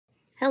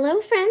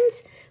Hello friends,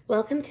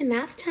 welcome to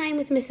Math Time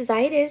with Mrs.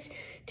 Itis.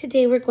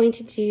 Today we're going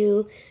to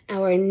do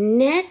our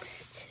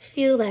next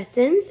few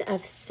lessons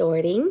of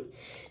sorting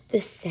the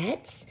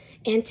sets,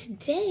 and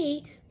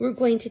today we're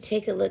going to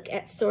take a look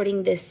at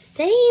sorting the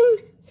same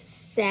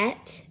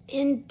set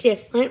in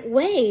different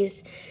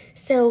ways.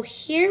 So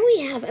here we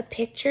have a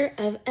picture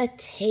of a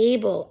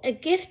table, a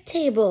gift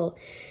table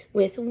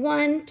with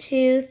 1,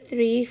 2,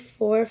 3,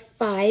 4,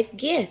 5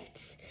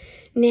 gifts.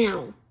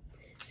 Now,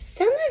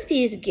 some of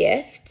these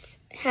gifts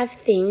have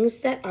things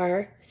that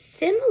are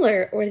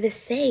similar or the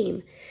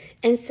same,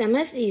 and some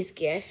of these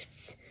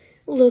gifts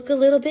look a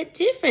little bit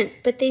different,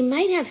 but they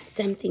might have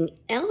something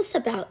else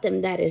about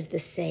them that is the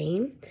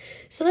same.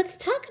 So let's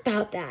talk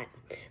about that.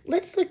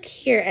 Let's look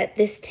here at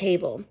this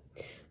table.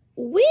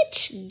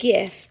 Which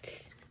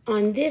gifts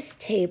on this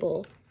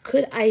table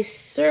could I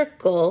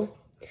circle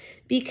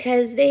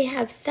because they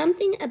have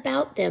something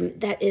about them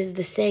that is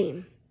the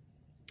same?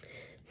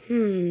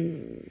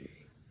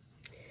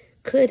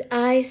 Could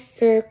I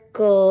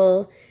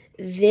circle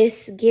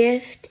this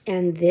gift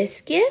and this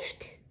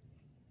gift?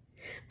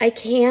 I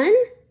can?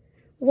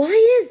 Why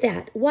is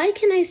that? Why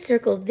can I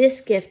circle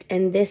this gift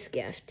and this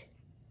gift?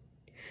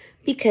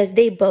 Because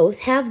they both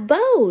have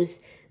bows.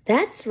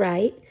 That's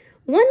right.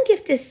 One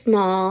gift is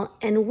small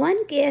and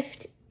one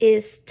gift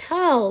is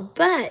tall,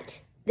 but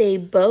they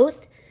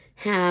both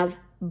have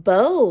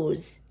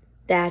bows.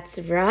 That's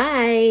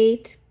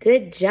right.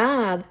 Good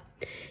job.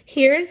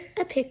 Here's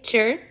a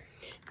picture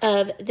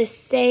of the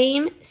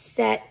same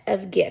set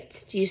of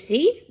gifts. Do you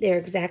see? They're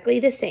exactly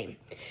the same.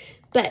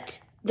 But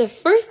the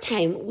first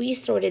time we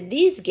sorted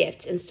these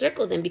gifts and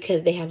circled them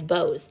because they have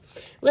bows.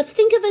 Let's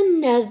think of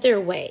another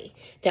way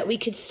that we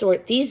could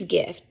sort these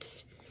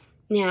gifts.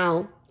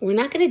 Now, we're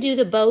not going to do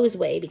the bows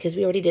way because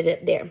we already did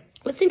it there.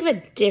 Let's think of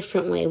a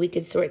different way we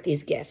could sort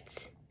these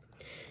gifts.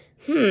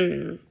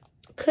 Could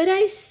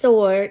I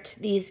sort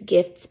these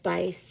gifts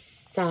by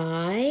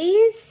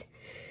size?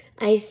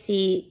 I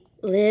see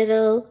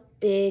little,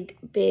 big,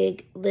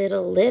 big,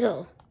 little,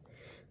 little.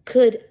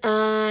 Could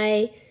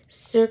I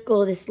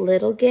circle this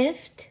little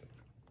gift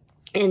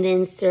and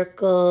then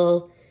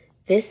circle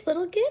this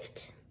little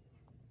gift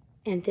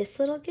and this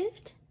little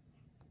gift?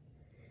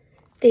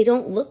 They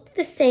don't look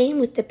the same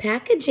with the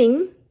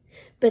packaging,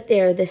 but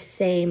they're the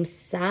same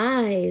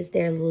size.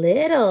 They're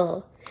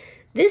little.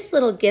 This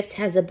little gift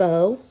has a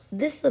bow,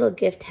 this little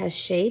gift has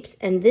shapes,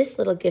 and this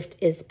little gift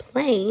is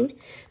plain,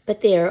 but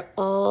they are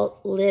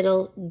all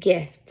little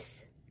gifts.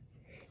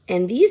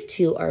 And these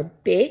two are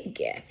big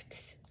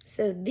gifts.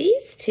 So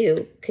these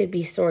two could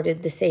be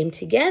sorted the same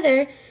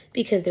together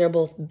because they're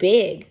both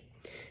big.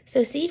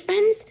 So see,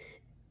 friends,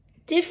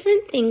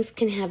 different things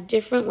can have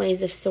different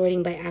ways of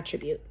sorting by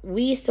attribute.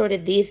 We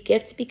sorted these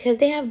gifts because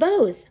they have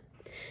bows.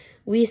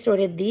 We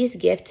sorted these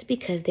gifts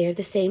because they're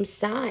the same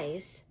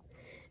size.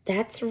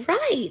 That's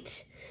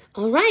right.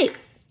 All right,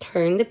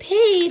 turn the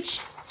page.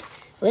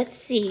 Let's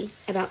see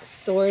about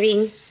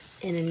sorting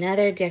in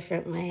another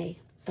different way.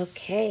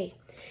 Okay.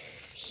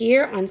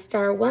 Here on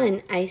star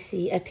 1, I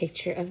see a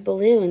picture of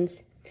balloons.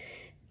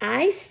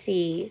 I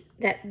see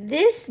that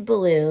this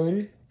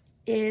balloon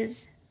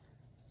is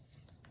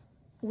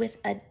with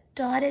a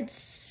dotted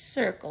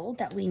circle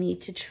that we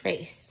need to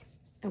trace,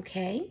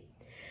 okay?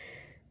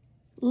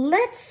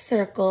 Let's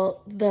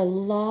circle the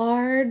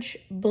large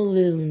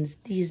balloons,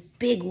 these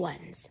big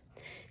ones.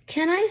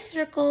 Can I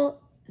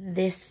circle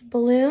this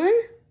balloon?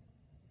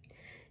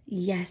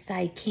 Yes,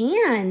 I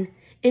can.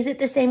 Is it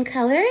the same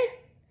color?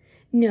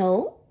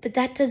 No. But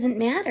that doesn't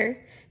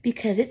matter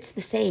because it's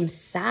the same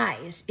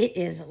size. It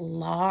is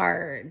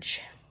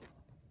large.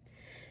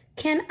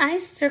 Can I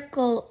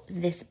circle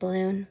this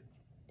balloon?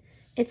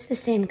 It's the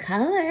same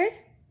color.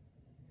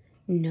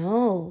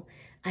 No,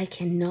 I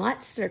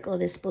cannot circle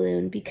this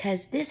balloon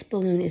because this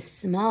balloon is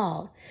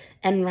small.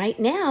 And right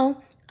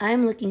now,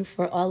 I'm looking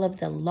for all of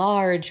the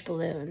large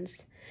balloons.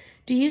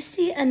 Do you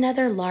see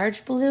another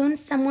large balloon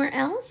somewhere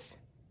else?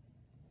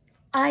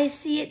 I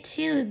see it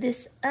too.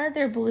 This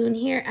other balloon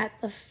here at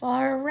the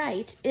far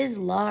right is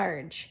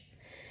large.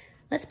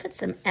 Let's put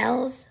some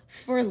L's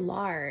for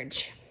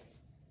large.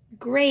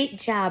 Great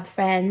job,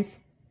 friends.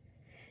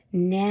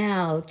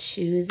 Now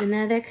choose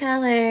another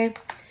color.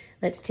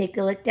 Let's take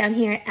a look down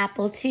here at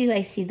apple 2.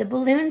 I see the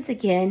balloons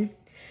again.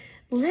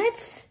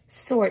 Let's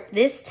sort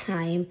this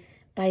time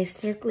by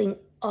circling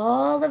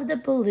all of the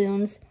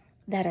balloons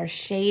that are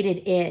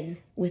shaded in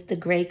with the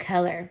gray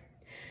color.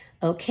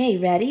 Okay,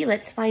 ready?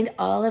 Let's find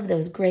all of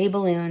those gray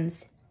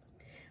balloons.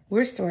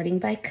 We're sorting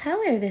by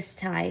color this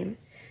time.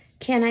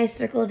 Can I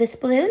circle this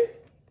balloon?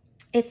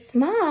 It's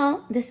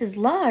small, this is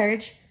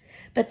large,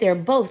 but they're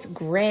both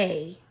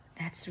gray.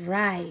 That's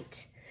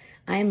right.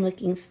 I'm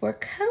looking for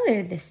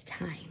color this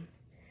time.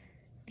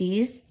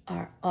 These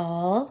are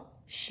all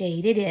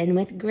shaded in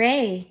with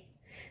gray.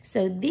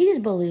 So these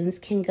balloons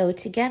can go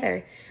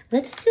together.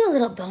 Let's do a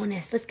little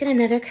bonus. Let's get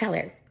another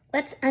color.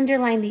 Let's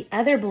underline the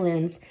other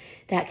balloons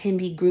that can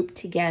be grouped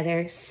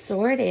together,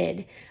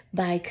 sorted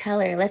by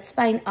color. Let's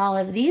find all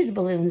of these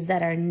balloons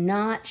that are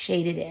not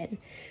shaded in.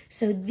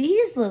 So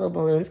these little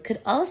balloons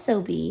could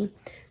also be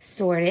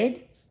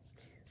sorted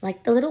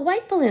like the little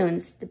white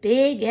balloons, the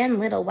big and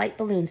little white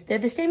balloons. They're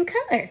the same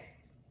color.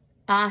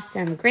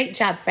 Awesome. Great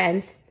job,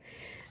 friends.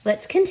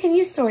 Let's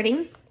continue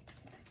sorting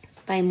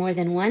by more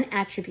than one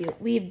attribute.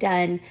 We've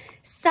done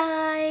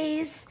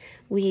size,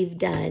 we've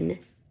done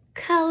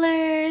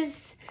colors,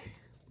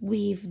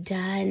 we've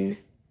done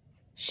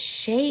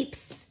shapes.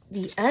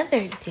 The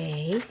other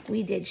day,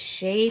 we did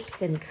shapes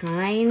and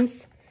kinds.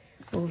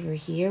 Over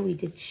here, we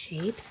did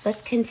shapes.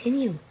 Let's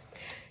continue.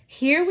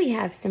 Here we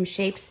have some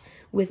shapes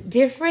with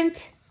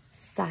different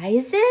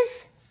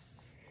sizes,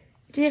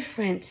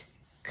 different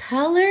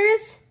colors,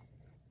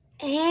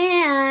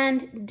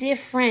 and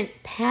different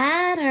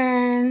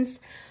patterns.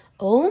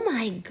 Oh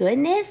my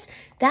goodness,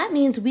 that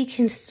means we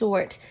can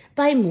sort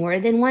by more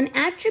than one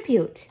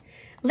attribute.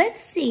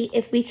 Let's see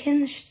if we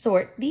can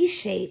sort these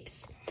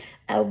shapes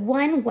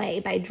one way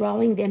by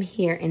drawing them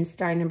here in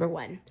star number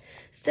 1.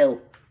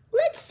 So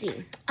let's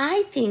see.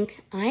 I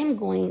think I'm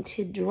going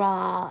to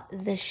draw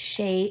the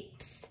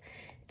shapes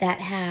that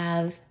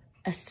have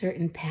a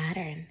certain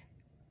pattern.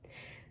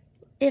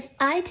 If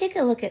I take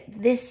a look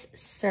at this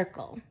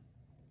circle,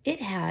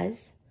 it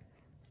has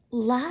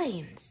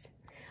lines.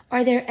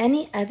 Are there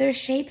any other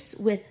shapes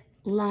with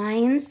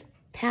lines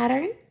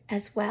pattern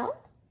as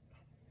well?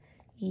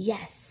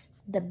 Yes,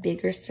 the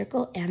bigger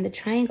circle and the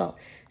triangle.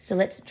 So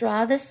let's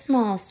draw the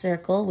small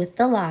circle with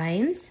the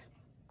lines.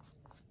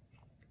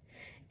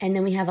 And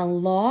then we have a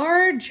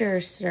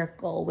larger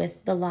circle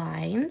with the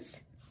lines.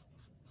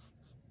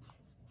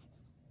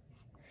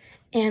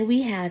 And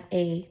we have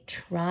a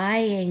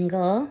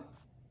triangle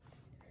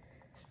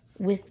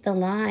with the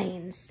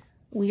lines.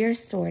 We are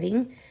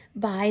sorting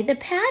by the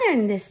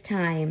pattern this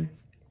time.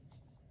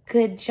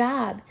 Good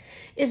job.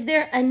 Is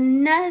there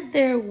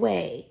another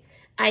way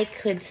I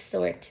could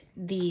sort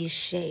these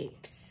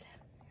shapes?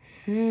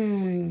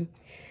 Could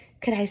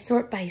I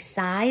sort by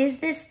size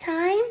this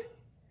time?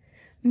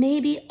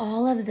 Maybe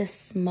all of the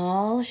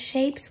small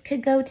shapes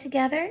could go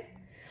together?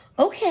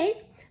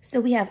 Okay, so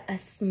we have a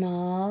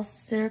small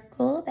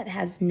circle that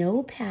has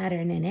no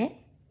pattern in it.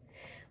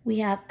 We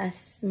have a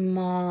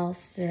small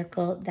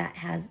circle that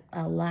has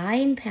a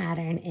line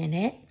pattern in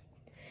it.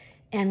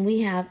 And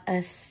we have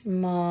a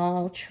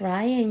small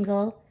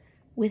triangle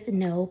with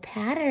no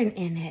pattern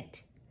in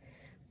it.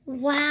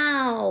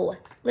 Wow!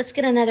 Let's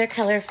get another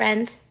color,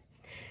 friends.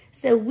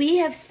 So we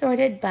have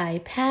sorted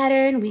by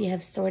pattern. We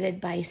have sorted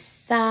by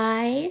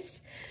size.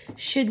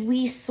 Should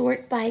we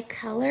sort by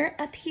color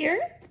up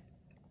here?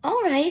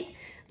 All right,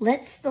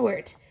 let's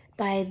sort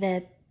by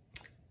the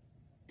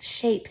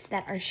shapes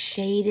that are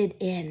shaded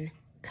in,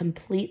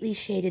 completely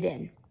shaded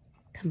in,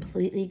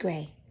 completely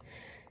gray.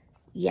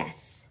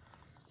 Yes,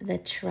 the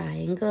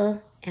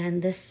triangle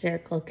and the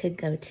circle could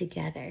go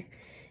together.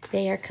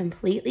 They are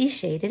completely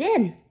shaded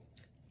in.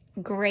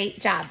 Great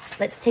job.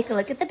 Let's take a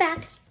look at the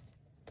back.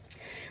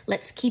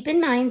 Let's keep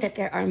in mind that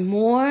there are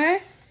more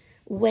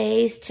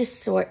ways to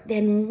sort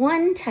than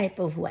one type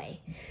of way.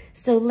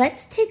 So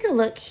let's take a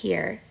look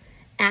here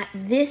at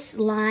this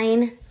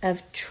line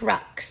of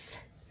trucks.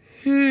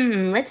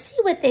 Let's see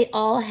what they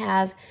all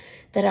have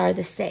that are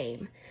the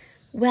same.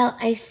 Well,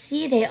 I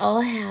see they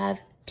all have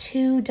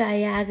 2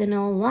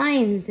 diagonal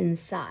lines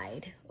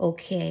inside,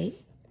 okay?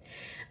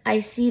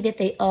 I see that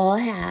they all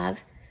have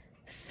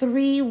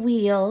 3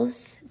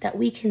 wheels that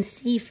we can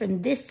see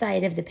from this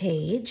side of the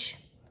page.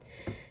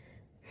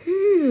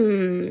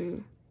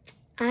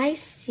 I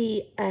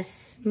see a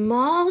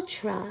small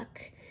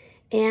truck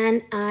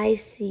and I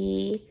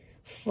see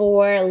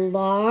 4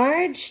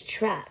 large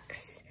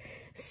trucks.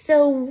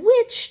 So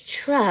which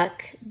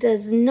truck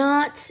does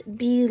not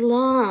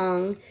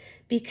belong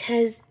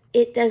because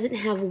it doesn't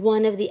have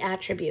one of the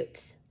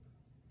attributes?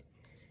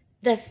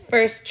 The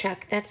first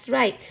truck, that's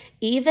right.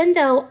 Even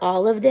though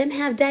all of them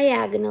have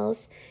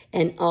diagonals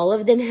and all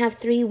of them have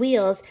 3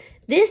 wheels,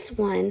 this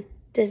one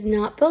does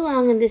not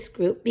belong in this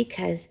group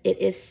because it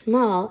is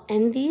small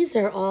and these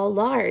are all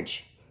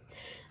large.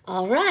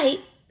 All right,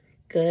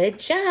 good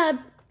job.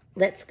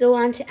 Let's go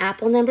on to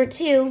apple number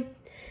 2.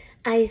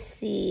 I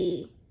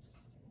see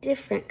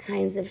different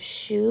kinds of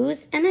shoes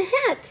and a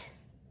hat.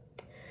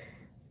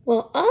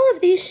 Well, all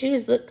of these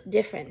shoes look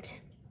different.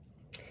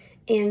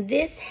 And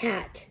this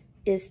hat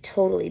is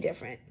totally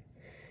different.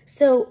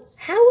 So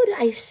how would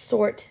I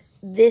sort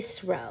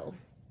this row?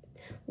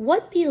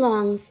 What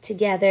belongs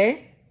together?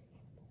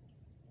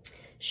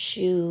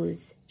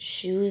 Shoes.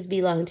 Shoes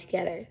belong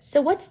together.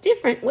 So what's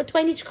different? What do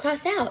I need to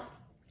cross out?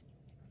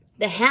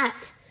 The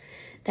hat.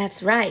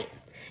 That's right.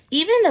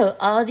 Even though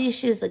all these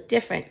shoes look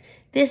different,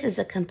 this is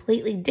a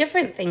completely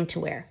different thing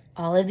to wear.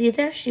 All of these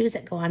are shoes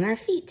that go on our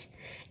feet.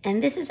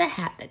 And this is a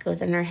hat that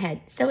goes on our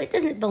head. So it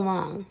doesn't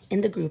belong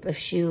in the group of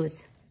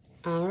shoes.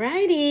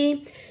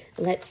 Alrighty,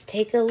 let's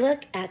take a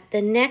look at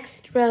the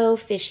next row,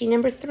 fishy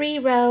number 3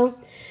 row.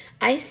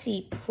 I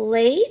see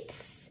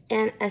plates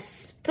and a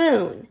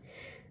spoon.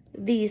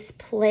 These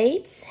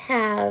plates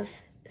have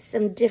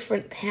some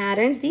different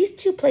patterns. These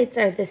 2 plates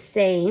are the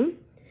same,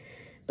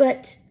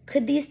 but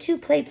could these 2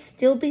 plates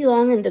still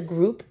belong in the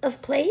group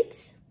of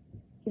plates?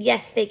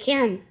 Yes, they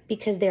can,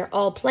 because they're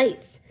all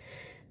plates.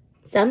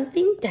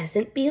 Something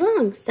doesn't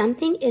belong.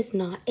 Something is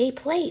not a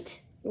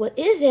plate. What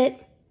is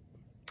it?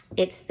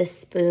 It's the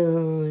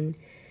spoon.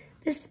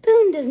 The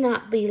spoon does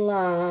not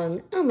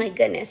belong. Oh my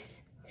goodness.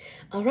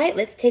 All right,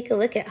 let's take a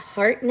look at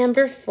heart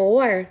number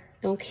 4,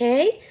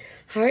 okay?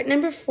 Heart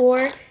number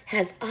 4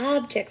 has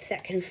objects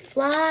that can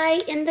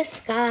fly in the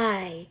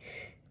sky.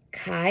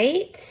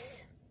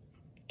 Kites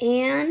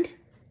and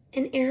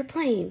an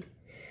airplane.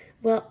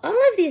 Well, all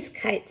of these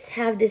kites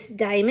have this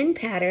diamond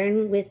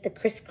pattern with the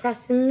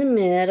crisscross in the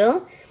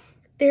middle.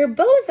 Their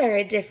bows are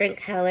a different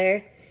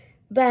color,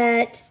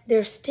 but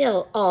they're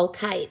still all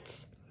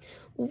kites.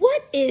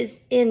 What is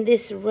in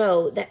this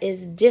row that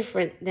is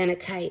different than a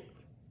kite?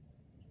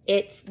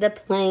 It's the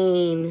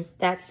plane.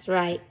 That's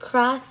right.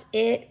 Cross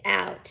it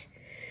out.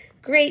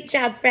 Great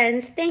job,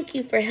 friends. Thank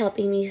you for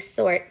helping me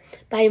sort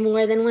by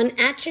more than one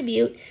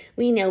attribute.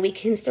 We know we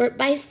can sort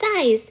by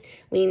size.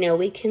 We know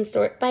we can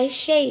sort by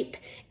shape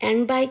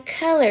and by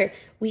color.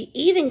 We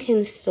even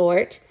can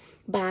sort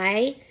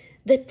by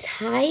the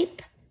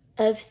type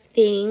of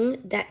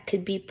thing that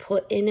could be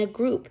put in a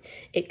group.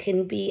 It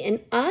can be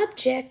an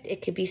object.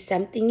 It could be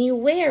something you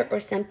wear or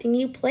something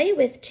you play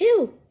with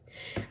too.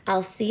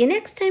 I'll see you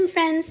next time,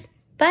 friends.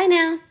 Bye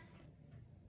now.